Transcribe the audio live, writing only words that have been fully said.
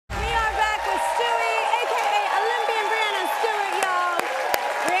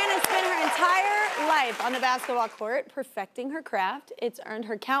on the basketball court, perfecting her craft. It's earned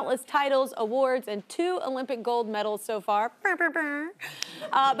her countless titles, awards, and 2 Olympic gold medals so far.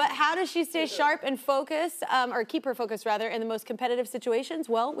 But how does she stay sharp and focus, or keep her focus rather, in the most competitive situations?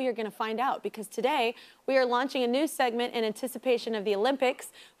 Well, we are going to find out, because today we are launching a new segment in anticipation of the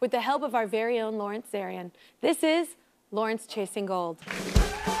Olympics with the help of our very own Lawrence Zarian. This is Lawrence Chasing Gold.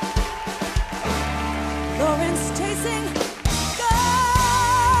 Lawrence Chasing Gold.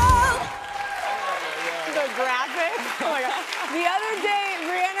 The graphic. Oh my God. The other day,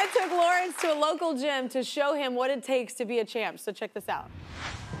 Breanna took Lawrence to a local gym to show him what it takes to be a champ. So check this out.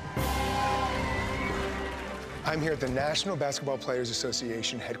 I'm here at the National Basketball Players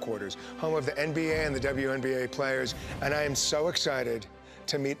Association headquarters, home of the NBA and the WNBA players, and I am so excited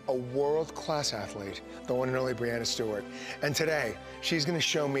to meet a world-class athlete, the one and only Breanna Stewart. And today, she's gonna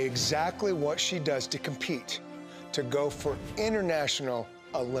show me exactly what she does to compete, to go for international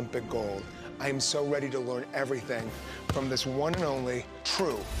Olympic gold. I am so ready to learn everything from this one and only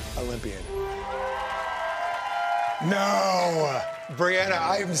true Olympian. No! Breanna,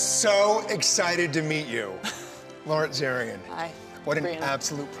 I am so excited to meet you. Lawrence Zarian. Hi. What an Breanna.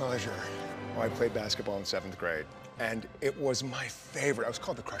 absolute pleasure. Well, I played basketball in 7th grade, and it was my favorite. I was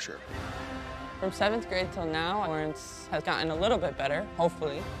called the Crusher. From 7th grade till now, Lawrence has gotten a little bit better,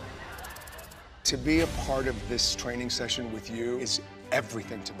 hopefully. To be a part of this training session with you is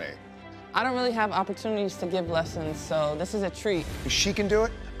everything to me. I don't really have opportunities to give lessons, so this is a treat. If she can do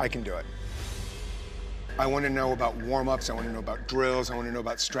it, I can do it. I want to know about warm-ups, I want to know about drills, I want to know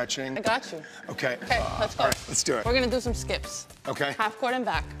about stretching. I got you. Okay. Okay, let's go. All right, let's do it. We're gonna do some skips. Okay. Half court and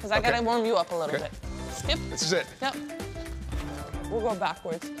back, because I gotta warm you up a little bit. Skip. This is it. Yep. We'll go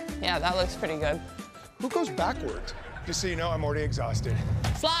backwards. Yeah, that looks pretty good. Who goes backwards? Just so you know, I'm already exhausted.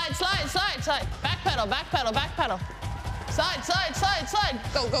 Slide, slide, slide, slide. Back pedal, back pedal, back pedal. Slide, slide, slide, slide.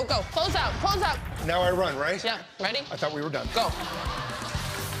 Go, go, go. Close out, close out. Now I run, right? Yeah, ready? I thought we were done. Go.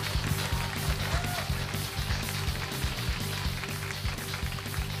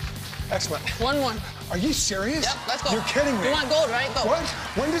 Excellent. 1-1. Are you serious? Yep, let's go. You're kidding me. You want gold, right? Go. What?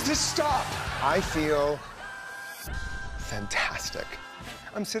 When does this stop? I feel fantastic.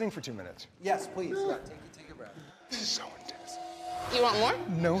 I'm sitting for 2 minutes. Yes, please. Yeah, take a breath. This is so intense. You want more?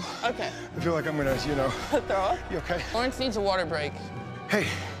 No. Okay. I feel like I'm gonna, you know. Throw up? You okay? Lawrence needs a water break. Hey,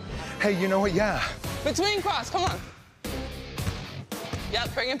 you know what? Yeah. Between cross, come on.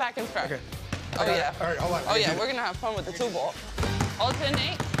 Yep, bring it back in front. Okay. Oh, yeah. All right, hold on. Oh, yeah, we're gonna have fun with the 2-ball.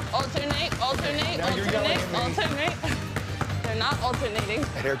 Alternate, alternate, alternate, Now you're yelling alternate, at me. alternate. They're not alternating.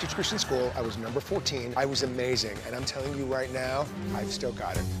 At Heritage Christian School, I was number 14. I was amazing, and I'm telling you right now, I've still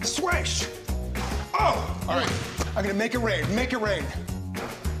got it. Swish! Oh! All right, I'm gonna make it rain, make it rain.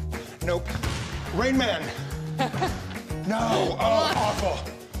 Nope. Rain Man. No, oh, awful.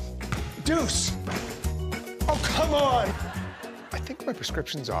 Deuce. Oh, come on. I think my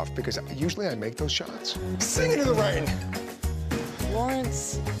prescription's off because usually I make those shots. Sing into the rain.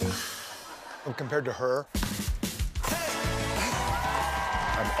 Lawrence. And compared to her,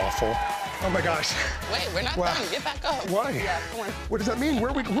 I'm awful. Oh my gosh. Wait, we're not done. Get back up. Why? Yeah, come on. What does that mean?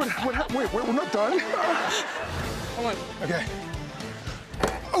 Where are we? Wait, we're not done. Come on. Okay.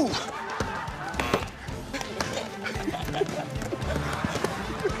 Oh.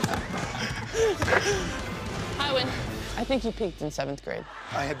 Hi, Win. I think you peaked in 7th grade.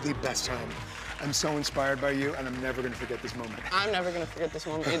 I had the best time. I'm so inspired by you, and I'm never gonna forget this moment. I'm never gonna forget this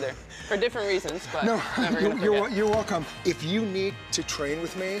moment either. For different reasons, but No, never gonna forget. you're welcome. If you need to train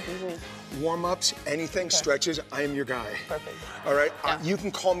with me, warm-ups, anything, stretches, I am your guy. Perfect. All right? Yeah. You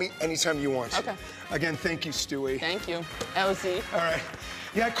can call me anytime you want. Okay. Again, thank you, Stewie. Thank you. LZ. All right.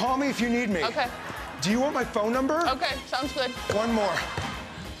 Yeah, call me if you need me. Okay. Do you want my phone number? Okay, sounds good. One more.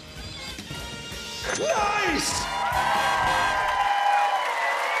 Nice! All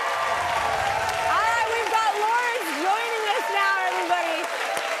right, we've got Lawrence joining us now, everybody.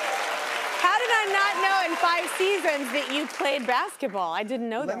 How did I not know in 5 seasons that you played basketball? I didn't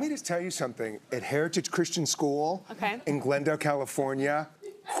know that. Let me just tell you something. At Heritage Christian School in Glendale, California,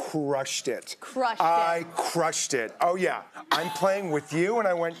 crushed it. Crushed it. I crushed it. Oh, yeah. I'm playing with you, and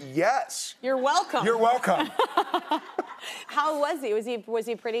I went, yes. You're welcome. You're welcome. How was he? Was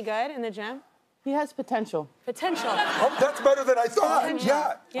he pretty good in the gym? He has potential. Potential. Oh, that's better than I thought.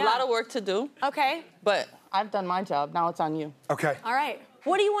 Yeah. A lot of work to do. Okay. But I've done my job. Now it's on you. Okay. All right.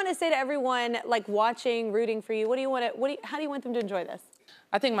 What do you want to say to everyone, like watching, rooting for you? How do you want them to enjoy this?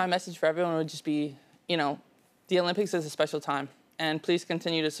 I think my message for everyone would just be, you know, the Olympics is a special time. And please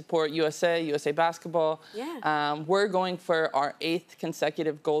continue to support USA Basketball. Yeah. We're going for our 8th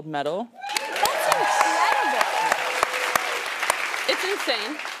consecutive gold medal. That's incredible. It's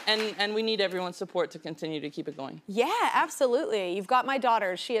insane, and we need everyone's support to continue to keep it going. Yeah, absolutely. You've got my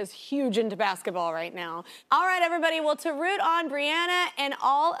daughter. She is huge into basketball right now. All right, everybody. Well, to root on Breanna and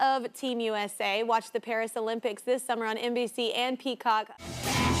all of Team USA, watch the Paris Olympics this summer on NBC and Peacock.